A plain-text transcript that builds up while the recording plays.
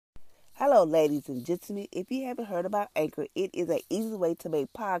Hello, ladies and gentlemen. If you haven't heard about Anchor, it is an easy way to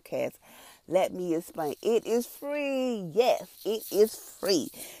make podcasts. Let me explain. It is free. Yes, it is free.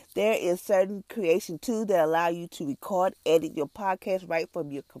 There is certain creation tools that allow you to record, edit your podcast right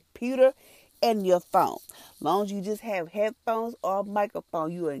from your computer and your phone. As long as you just have headphones or a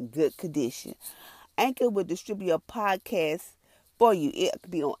microphone, you are in good condition. Anchor will distribute your podcast for you. It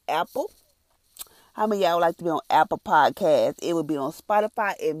could be on Apple. How many of y'all would like to be on Apple Podcasts? It would be on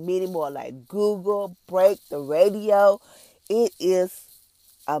Spotify and many more like Google, Break, the radio. It is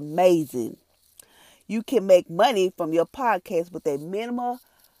amazing. You can make money from your podcast with a minimum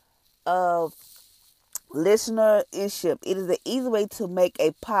of listenership. It is an easy way to make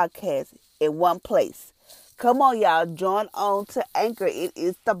a podcast in one place. Come on, y'all. Join on to Anchor. It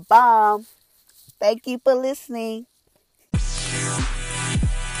is the bomb. Thank you for listening.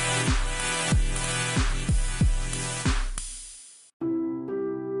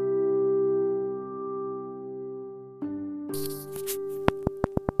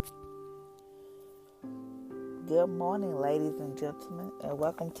 Good morning, ladies and gentlemen, and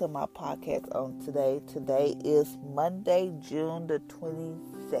welcome to my podcast on today. Today is Monday, June the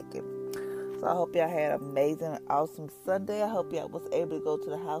 22nd. So I hope y'all had an amazing, awesome Sunday. I hope y'all was able to go to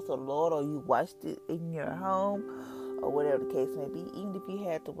the house of the Lord, or you watched it in your home, or whatever the case may be. Even if you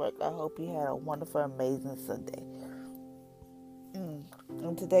had to work, I hope you had a wonderful, amazing Sunday.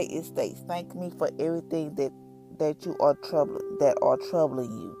 And today it states, thank me for everything that you are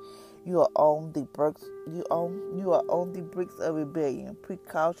troubling you. You are on the bricks. You are on the bricks of rebellion,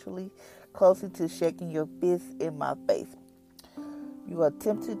 precautiously, closely to shaking your fist in my face. You are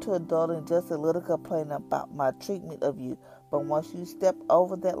tempted to indulge in just a little complaining about my treatment of you, but once you step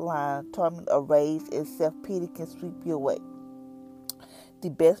over that line, torment of rage and self-pity can sweep you away. The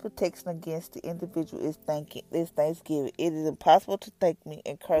best protection against the individual is Thanksgiving. It is impossible to thank me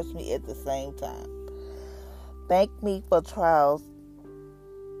and curse me at the same time. Thank me for trials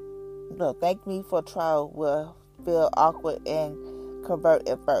will feel awkward and convert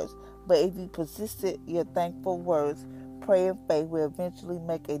at first. But if you persisted, your thankful words, pray and faith will eventually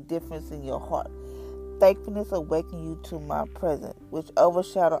make a difference in your heart. Thankfulness awakens you to my presence, which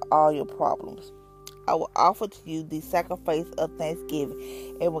overshadows all your problems. I will offer to you the sacrifice of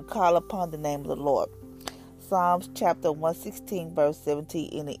thanksgiving and will call upon the name of the Lord. Psalms chapter 116, verse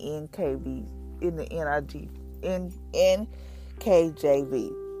 17 in the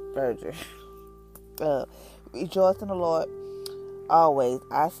NKJV version. Rejoice in the Lord always.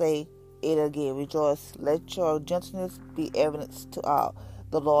 I say it again. Rejoice. Let your gentleness be evidence to all.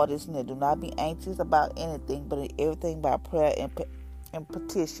 The Lord is near. Do not be anxious about anything, but in everything by prayer and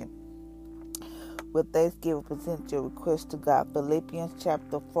petition. With thanksgiving, present your request to God. Philippians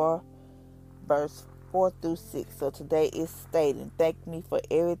chapter 4, verse 4 through 6. So today is stating, thank me for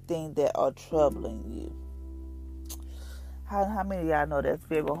everything that are troubling you. How many of y'all know that's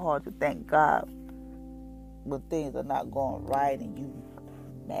very hard to thank God when things are not going right and you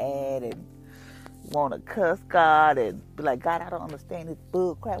mad and want to cuss God and be like, God, I don't understand this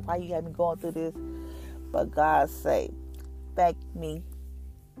bull crap. Why you have me going through this? But God say, thank me.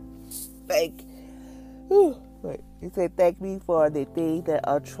 He said, thank me for the things that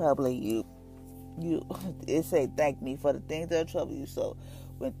are troubling you. It say, thank me for the things that are troubling you. So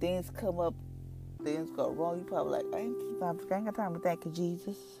when things come up, things go wrong, you probably like, I ain't got time to thank you,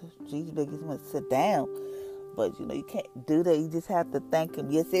 Jesus. Jesus begging someone to sit down. But you can't do that. You just have to thank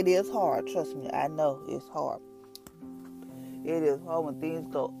him. Yes, it is hard. Trust me, I know it's hard. It is hard when things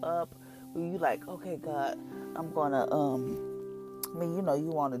go up. When you like, okay, God, I'm gonna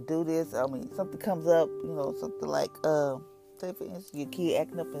you want to do this. Something comes up, something like say for instance, your kid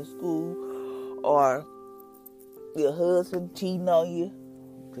acting up in school, or your husband cheating on you.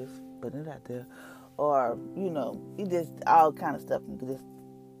 Just putting it out there. Or, you just, all kind of stuff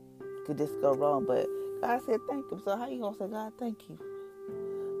could just go wrong. But God said thank him. So how you going to say, God, thank you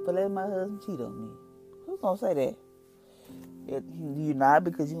for letting my husband cheat on me? Who's going to say that? You're not,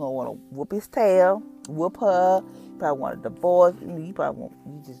 because you're going to want to whoop his tail, whoop her. You probably want a divorce. You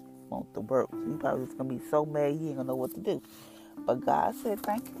just want the work. You probably just going to be so mad you ain't going to know what to do. But God said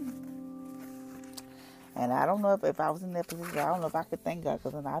thank him. And I don't know if I was in that position, I don't know if I could thank God,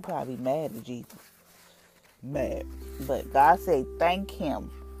 because then I'd probably be mad at Jesus. Mad. But God said thank him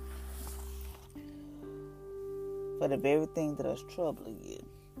for the very thing that is troubling you.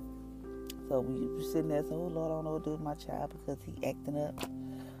 So when you're sitting there saying, oh Lord, I don't know what to do with my child because he acting up.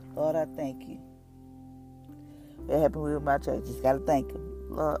 Lord, I thank you. What happened with my child? Just got to thank him.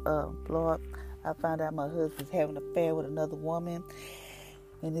 Lord, I found out my husband's having an affair with another woman,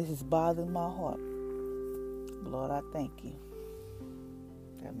 and this is bothering my heart. Lord, I thank you.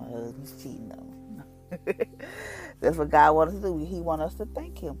 that my husband's cheating on. That's what God wants us to do. He wants us to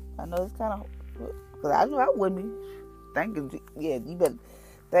thank Him. I know it's kind of, because I know I wouldn't be thanking. Yeah, you better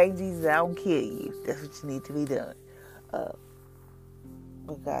thank Jesus. I don't kill you. That's what you need to be doing.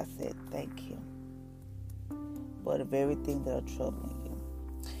 But God said, thank Him for the very thing that are troubling you.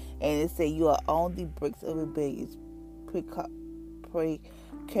 And it said, you are on the bricks of rebellion. Pray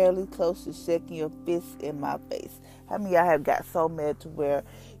carefully close to shaking your fist in my face. How many of y'all have got so mad to where,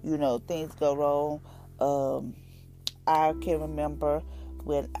 things go wrong? I can remember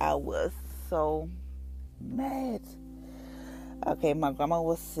when I was so mad. Okay, my grandma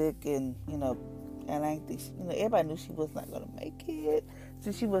was sick, and and I think everybody knew she was not gonna make it.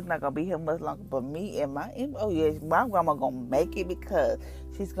 So she was not gonna be here much longer. But me and my grandma gonna make it because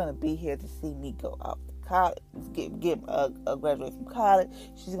she's gonna be here to see me go off to college, graduate from college.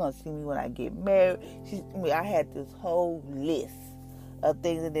 She's gonna see me when I get married. I had this whole list of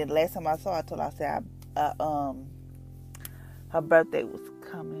things, and then last time I saw her, I told her, I said, her birthday was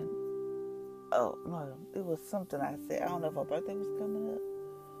coming. Oh no, it was something I said. I don't know if her birthday was coming up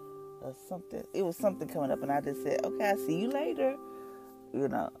or something. It was something coming up, and I just said, okay, I'll see you later.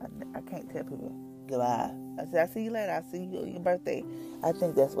 I can't tell people goodbye. I said, I'll see you later. I'll see you on your birthday. I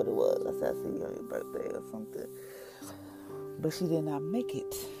think that's what it was. I said, I'll see you on your birthday or something. But she did not make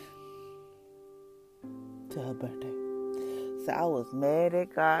it to her birthday. So I was mad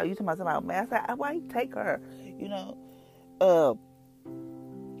at God. You talking about somebody mad? I said, why you take her?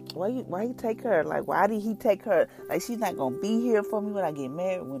 Why you take her? Like, why did he take her? Like, she's not gonna be here for me when I get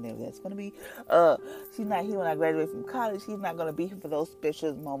married, whenever that's gonna be. She's not here when I graduate from college. She's not gonna be here for those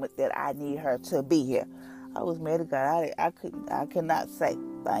special moments that I need her to be here. I was mad at God. I could not say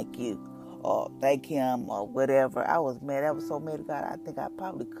thank you or thank Him or whatever. I was mad. I was so mad at God. I think I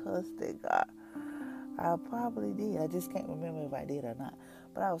probably cussed at God. I probably did. I just can't remember if I did or not.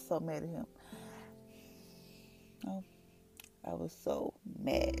 But I was so mad at Him. I was so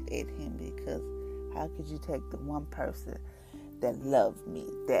mad at Him because how could you take the one person that loved me,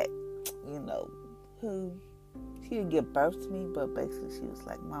 that, who, she didn't give birth to me, but basically she was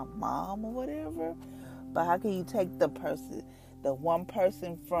like my mom or whatever. But how can you take the one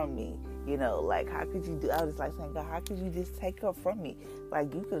person from me? Like, how could you do? I was like saying, God, how could you just take her from me?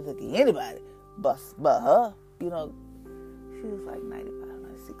 Like, you could have taken anybody, but her, she was like 95,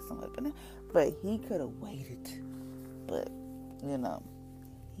 96, something. But He could have waited. But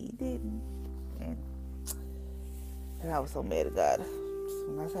He didn't, and I was so mad at God. So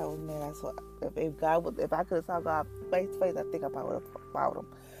when I said I was mad, I saw if I could have saw God face to face, I think I probably would have followed Him,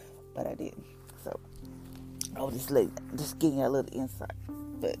 but I didn't. So I was just getting a little insight.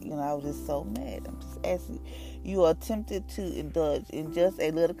 But I was just so mad. I'm just asking you are tempted to indulge in just a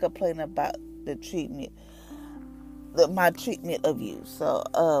little complaint about the treatment. My treatment of you. So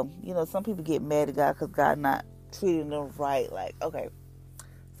some people get mad at God because God not treating them right. Like, okay,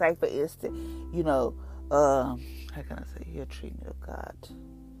 say for instance, how can I say your treatment of God?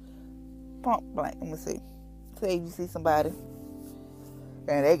 Point blank. Let me see. Say you see somebody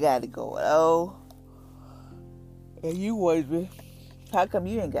and they got it going on, and you wondering, how come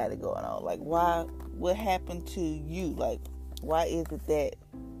you ain't got it going on? Like, why? What happened to you? Like, why is it that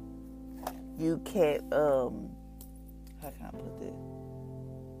you can't? How can I put this?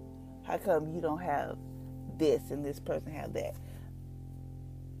 How come you don't have this and this person have that?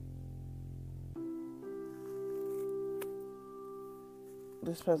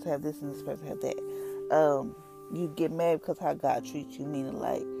 This person have this and this person have that. You get mad because how God treats you, meaning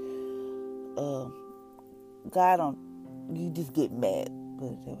like, God don't. You just get mad.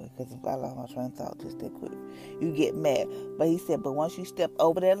 Put it that way, because I lost my train of thought just that quick. You get mad, but He said, but once you step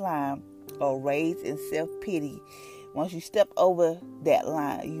over that line, or rage and self-pity. Once you step over that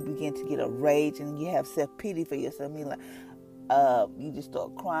line, you begin to get a rage and you have self-pity for yourself. I mean, like, you just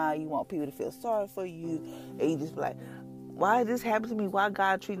start crying. You want people to feel sorry for you. And you just be like, why did this happen to me? Why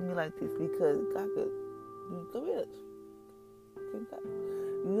God treated me like this? Because God could go with us.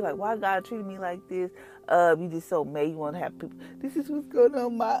 You're like, why God treated me like this? You just so mad. You want to have people, this is what's going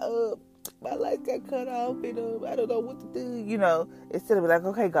on. My life got cut off and I don't know what to do. Instead of like,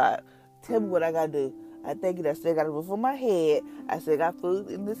 okay, God, tell me what I got to do. I think I still got a roof on my head. I still got food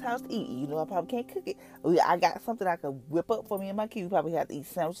in this house to eat. I probably can't cook it. I got something I can whip up for me and my kids. We probably have to eat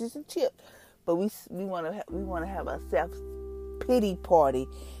sandwiches and chips. But we want to have a self-pity party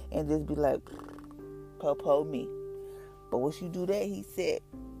and just be like, po me. But once you do that, He said,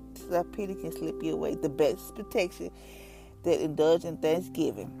 self-pity can slip you away. The best protection that indulge in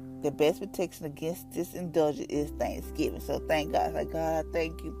Thanksgiving. The best protection against this indulgence is Thanksgiving. So thank God. Like, God, I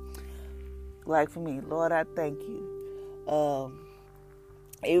thank you. Like for me, Lord, I thank you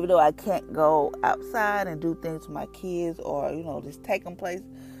Even though I can't go outside and do things with my kids or, just take them places,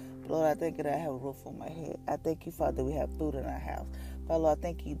 Lord, I thank you that I have a roof on my head. I thank you, Father, that we have food in our house. Father, Lord, I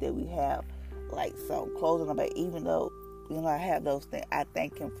thank you that we have, some clothes on our back. Even though, I have those things, I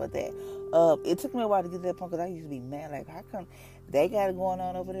thank him for that. It took me a while to get to that point because I used to be mad. Like, how come they got it going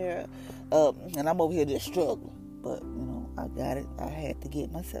on over there? And I'm over here just struggling. But, I got it. I had to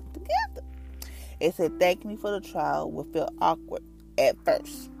get myself together. It said, thank me for the trial will feel awkward at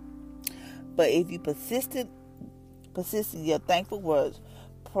first. But if you persist in your thankful words,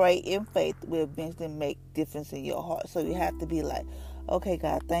 pray in faith, will eventually make difference in your heart. So you have to be like, okay,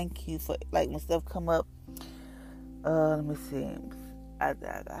 God, thank you for, when stuff come up. Let me see. I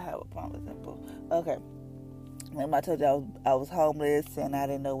have a prime example. Okay. Remember I told you I was homeless and I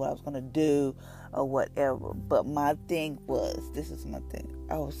didn't know what I was going to do or whatever. But my thing was, this is my thing.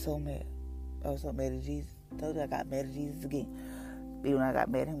 I was so mad. I was so mad at Jesus. I told you I got mad at Jesus again. Even when I got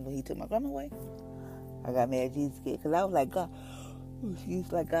mad at him when he took my grandma away, I got mad at Jesus again. Because I was like, God,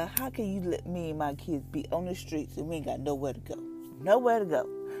 he's like, God, how can you let me and my kids be on the streets and we ain't got nowhere to go? Nowhere to go.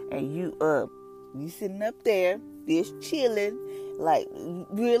 And you sitting up there, just chilling. Like,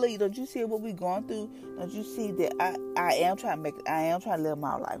 really? Don't you see what we going through? Don't you see that I am trying to live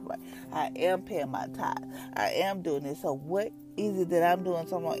my life right? I am paying my tithe. I am doing this. So what is it that I'm doing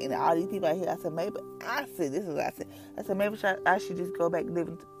something? And all these people out here, I said, maybe, this is what I said. I said, maybe I should just go back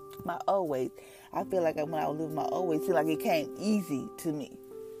living my old ways. I feel like when I was living my old ways, it seemed like it came easy to me.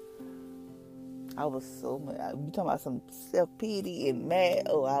 I was so mad. You talking about some self-pity and mad?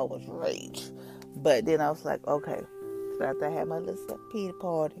 Oh, I was rage. But then I was like, okay. So after I had my little self-pity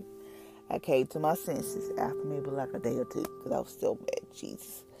party, I came to my senses after maybe like a day or two because I was still mad at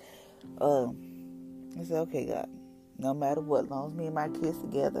Jesus. I said, okay, God, no matter what, as long as me and my kids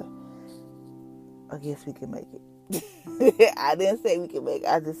together, I guess we can make it. I didn't say we can make it.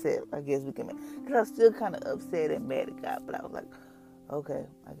 I just said, I guess we can make it. Because I was still kind of upset and mad at God. But I was like, okay,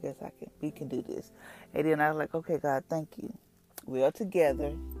 I guess we can do this. And then I was like, okay, God, thank you. We are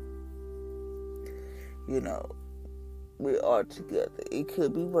together. We are together. It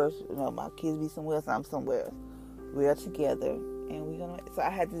could be worse. My kids be somewhere else, I'm somewhere else. We are together. And we're going to... So I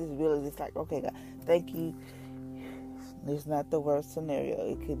had to just like, okay, God, thank you. It's not the worst scenario.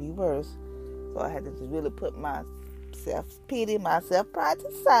 It could be worse. So I had to just really put my self-pity, my self-pride to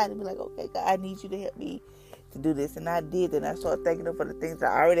the side and be like, okay, God, I need you to help me to do this. And I did. And I started thanking him for the things I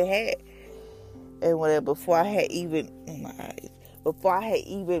already had. And whatever, before I had even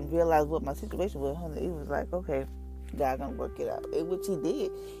realized what my situation was, it was like, okay, God gonna work it out. Which he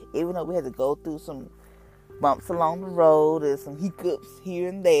did. Even though we had to go through some bumps along the road and some hiccups here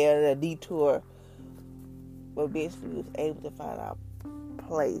and there, a detour. But eventually we was able to find our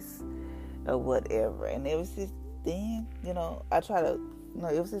place or whatever. And ever since then, I try to,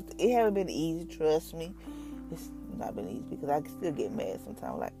 it haven't been easy, trust me. It's not been easy because I still get mad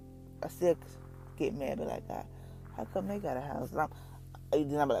sometimes. Like, I still get mad, but like, God, how come they got a house?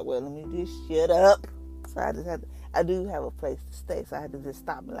 And I'm like, well, let me just shut up. So I do have a place to stay. So I had to just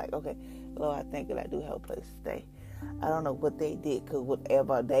stop and like, okay, Lord, I thank you that I do have a place to stay. I don't know what they did, because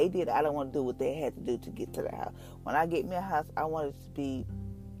whatever they did, I don't want to do what they had to do to get to the house. When I get me a house, I want it to be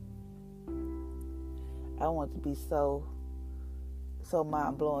so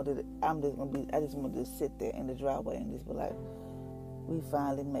mind blowing that I just want to sit there in the driveway and just be like, we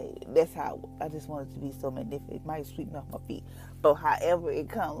finally made it. That's how I just want it to be so magnificent. It might sweep me off my feet, but however it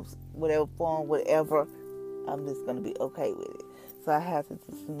comes, whatever form, whatever, I'm just gonna be okay with it. So I have to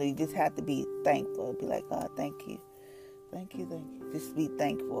you just have to be thankful. Be like, God, thank you. Just be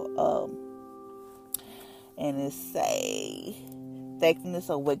thankful. And it say, thankfulness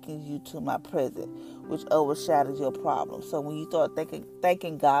awakens you to my present, which overshadows your problems. So when you start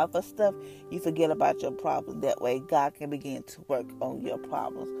thanking God for stuff, you forget about your problem. That way, God can begin to work on your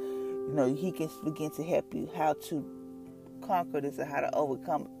problems. He can begin to help you how to conquer this and how to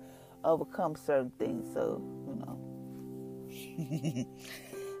overcome certain things. So,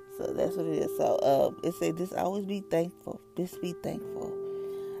 so that's what it is. So it says, just always be thankful. Just be thankful.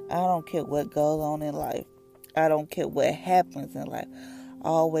 I don't care what goes on in life. I don't care what happens in life.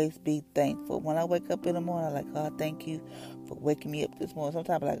 Always be thankful. When I wake up in the morning, I'm like, God, thank you for waking me up this morning.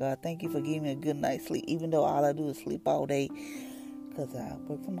 Sometimes I'm like, God, thank you for giving me a good night's sleep, even though all I do is sleep all day because I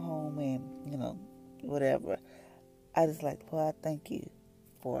work from home and, whatever. I just like, Lord, I thank you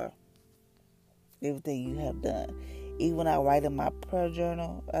for everything you have done. Even when I write in my prayer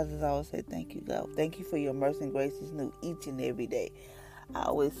journal, I just always say, thank you, God. Thank you for your mercy and grace is new each and every day. I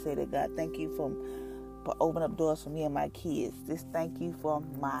always say that, God, thank you for opening up doors for me and my kids. Just thank you for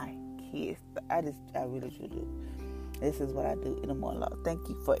my kids. I really do. This is what I do in the morning, Lord. Thank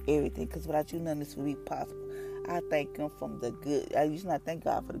you for everything, because without you, none of this would be possible. I thank him from the good. I used to not thank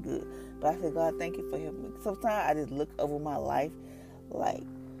God for the good, but I said, God, thank you for helping me. Sometimes I just look over my life like,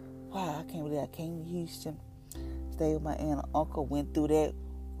 wow, I can't believe I came to Houston, stayed with my aunt and uncle, went through that,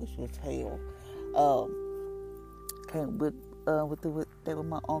 which was hell. Came with that with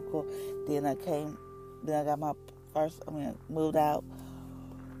my uncle. Then I got my moved out,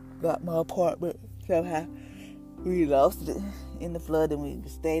 got my apartment. Somehow we lost it in the flood, and we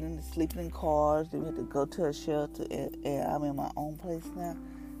stayed sleeping in cars. Then we had to go to a shelter, and I'm in my own place now.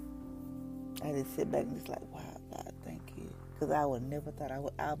 I just sit back and just like, wow, God, thank you. Because I would never thought I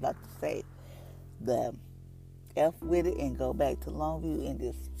was about to say the F with it and go back to Longview and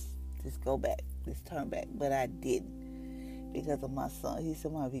just go back, just turn back. But I didn't, because of my son. He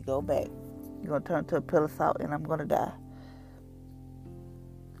said, Mom, if you go back, you're going to turn to a pillar of salt and I'm going to die.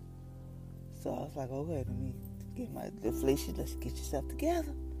 So I was like, okay, let me get my deflation. Let's get yourself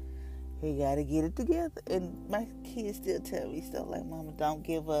together. You got to get it together. And my kids still tell me stuff like, Mama, don't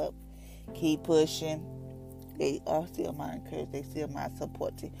give up. Keep pushing. They are still my encouragement. They still my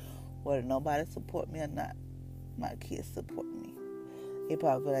support team. Whether nobody support me or not, my kids support me. They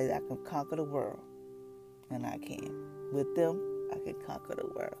probably feel like I can conquer the world. And I can. With them, I can conquer the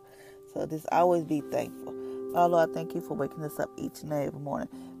world. So just always be thankful. Father, Lord, I thank you for waking us up each and every morning.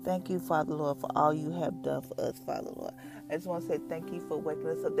 Thank you, Father, Lord, for all you have done for us, Father, Lord. I just want to say thank you for waking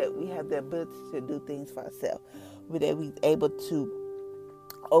us up, that we have the ability to do things for ourselves. That we're able to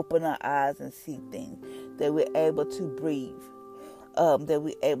open our eyes and see things. That we're able to breathe. That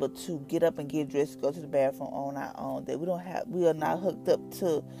we're able to get up and get dressed, go to the bathroom on our own. That we are not hooked up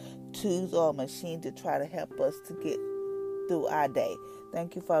to tools or a machine to try to help us to get through our day.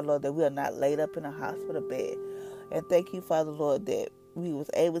 Thank you, Father, Lord, that we are not laid up in a hospital bed. And thank you, Father, Lord, that we was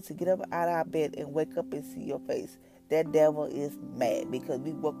able to get up out of our bed and wake up and see your face. That devil is mad because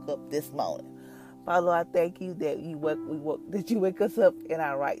we woke up this morning. Father, Lord, I thank you that that you wake us up in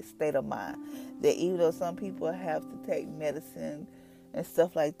our right state of mind. That even though some people have to take medicine and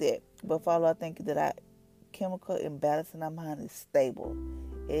stuff like that, but Father, Lord, I thank you that our chemical imbalance in our mind is stable.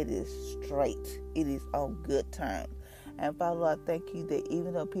 It is straight. It is on good terms. And Father, Lord, I thank you that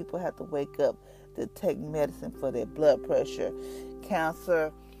even though people have to wake up to take medicine for their blood pressure,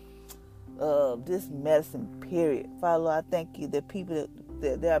 cancer, this medicine, period. Father, Lord, I thank you that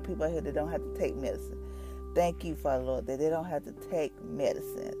there are people out here that don't have to take medicine. Thank you, Father, Lord, that they don't have to take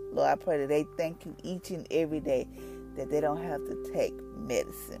medicine. Lord, I pray that they thank you each and every day that they don't have to take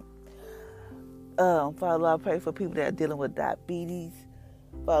medicine. Father, Lord, I pray for people that are dealing with diabetes.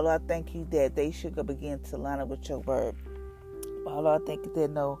 Father, Lord, I thank you that they should begin to line up with your word. Father, Lord, I thank you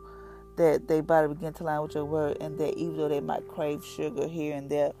that their body begin to line with your word, and that even though they might crave sugar here and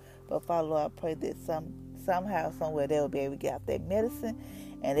there, but Father, Lord, I pray that somehow, somewhere, they will be able to get out their medicine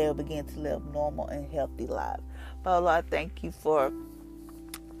and they will begin to live normal and healthy lives. Father, Lord, I thank you for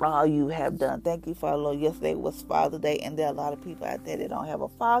all you have done. Thank you, Father, Lord. Yesterday was Father's Day, and there are a lot of people out there that don't have a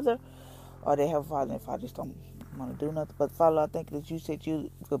father, or they have a father and the father just don't want to do nothing. But Father, Lord, I thank you that you said you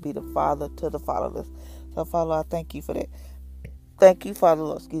could be the father to the fatherless. So Father, Lord, I thank you for that. Thank you, Father,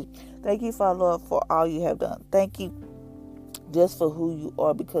 Lord. Thank you, Father, Lord, for all you have done. Thank you just for who you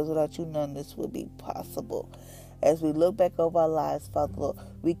are, because without you, none of this would be possible. As we look back over our lives, Father, Lord,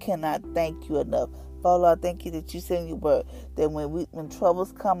 we cannot thank you enough. Father, Lord, I thank you that you said in your word that when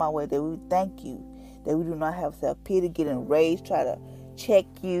troubles come our way, that we thank you, that we do not have self-pity, get enraged, try to check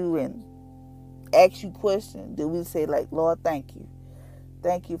you and ask you questions. That we say, like, Lord, thank you.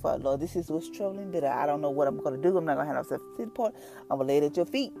 Thank you, Father, Lord. This is what's troubling me. I don't know what I'm going to do. I'm not going to have no self-pity part. I'm going to lay it at your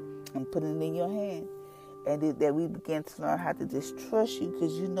feet and put it in your hand. And that we begin to learn how to just trust you,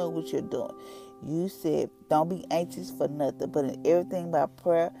 because you know what you're doing. You said, don't be anxious for nothing, but in everything by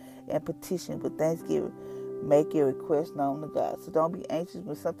prayer and petition with thanksgiving, make your request known to God. So don't be anxious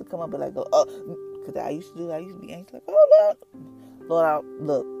when something come up, but like, because I used to be anxious, like, oh, Lord,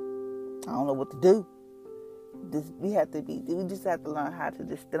 look, I don't know what to do. We just have to learn how to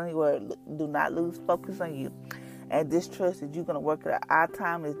just stay on your word. Do not lose focus on you. And this trust that you're going to work it out. Our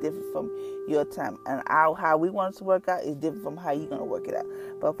time is different from your time. And how we want it to work out is different from how you're going to work it out.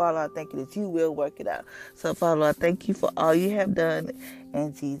 But Father, I thank you that you will work it out. So Father, I thank you for all you have done.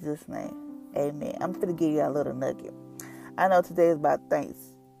 In Jesus' name, amen. I'm going to give you a little nugget. I know today is about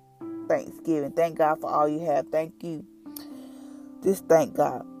Thanksgiving. Thank God for all you have. Thank you. Just thank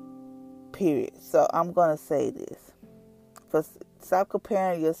God. Period. So I'm going to say this. Stop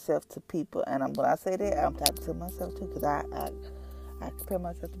comparing yourself to people. And when I say that, I'm talking to myself too, because I compare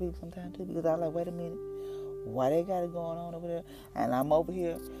myself to people sometimes too, because I'm like, wait a minute. Why they got it going on over there? And I'm over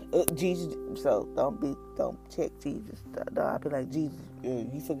here. Jesus. So don't check Jesus. I'll be like, Jesus,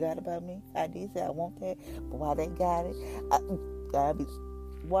 you forgot about me? I did say I want that. But why they got it?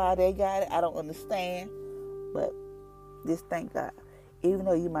 Why they got it? I don't understand. But just thank God. Even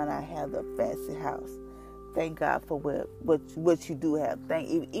though you might not have the fancy house, thank God for what you do have.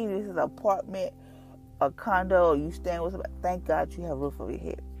 Even if it's an apartment, a condo, or you staying with somebody, thank God you have a roof over your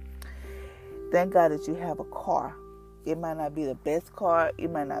head. Thank God that you have a car. It might not be the best car.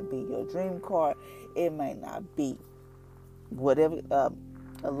 It might not be your dream car. It might not be whatever,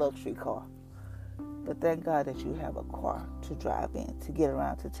 a luxury car. But thank God that you have a car to drive in, to get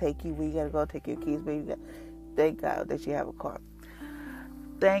around, to take you where you got to go, take your kids where you got. Thank God that you have a car.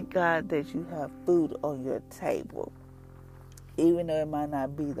 Thank God that you have food on your table. Even though it might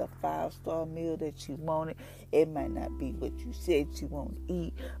not be the 5-star meal that you wanted, it might not be what you said you want to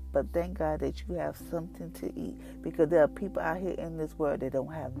eat, but thank God that you have something to eat, because there are people out here in this world that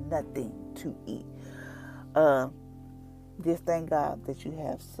don't have nothing to eat. Just thank God that you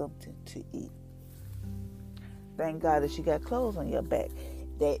have something to eat. Thank God that you got clothes on your back,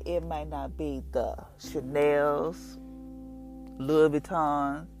 that it might not be the Chanel's, Louis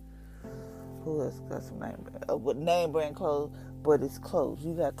Vuitton, who else got some name brand clothes, but it's clothes.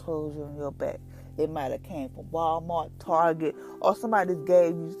 You got clothes on your back. It might have came from Walmart, Target, or somebody just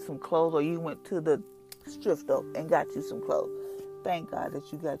gave you some clothes, or you went to the thrift store and got you some clothes. Thank God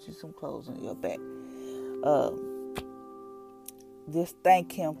that you got you some clothes on your back. Just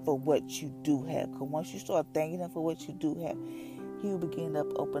thank Him for what you do have. Because once you start thanking Him for what you do have, He will begin to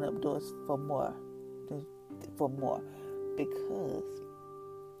open up doors for more. Because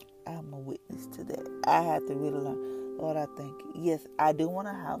I'm a witness to that. I have to really learn. Lord, I thank you. Yes, I do want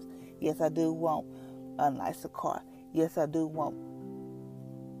a house. Yes, I do want a nicer car. Yes, I do want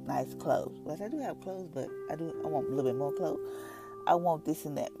nice clothes. Well, I do have clothes, but I want a little bit more clothes. I want this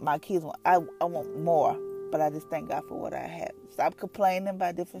and that. My kids want, I want more, but I just thank God for what I have. Stop complaining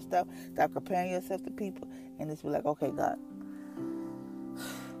about different stuff. Stop comparing yourself to people, and just be like, okay, God,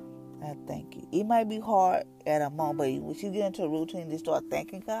 I thank you. It might be hard at a moment, but once you get into a routine and start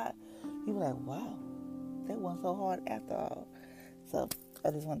thanking God, you be like, wow, that wasn't so hard after all. So I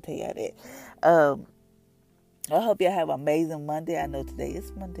just want to tell you that. I hope y'all have an amazing Monday. I know today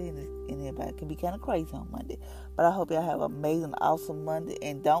is Monday, and everybody can be kind of crazy on Monday. But I hope y'all have an amazing, awesome Monday,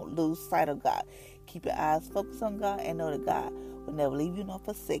 and don't lose sight of God. Keep your eyes focused on God, and know that God will never leave you nor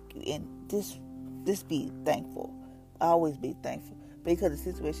forsake you. And just be thankful. Always be thankful, because the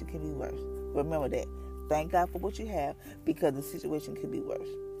situation can be worse. Remember that. Thank God for what you have, because the situation could be worse.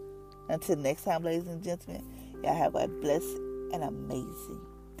 Until next time, ladies and gentlemen, y'all have a blessed and amazing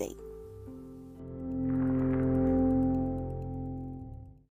day.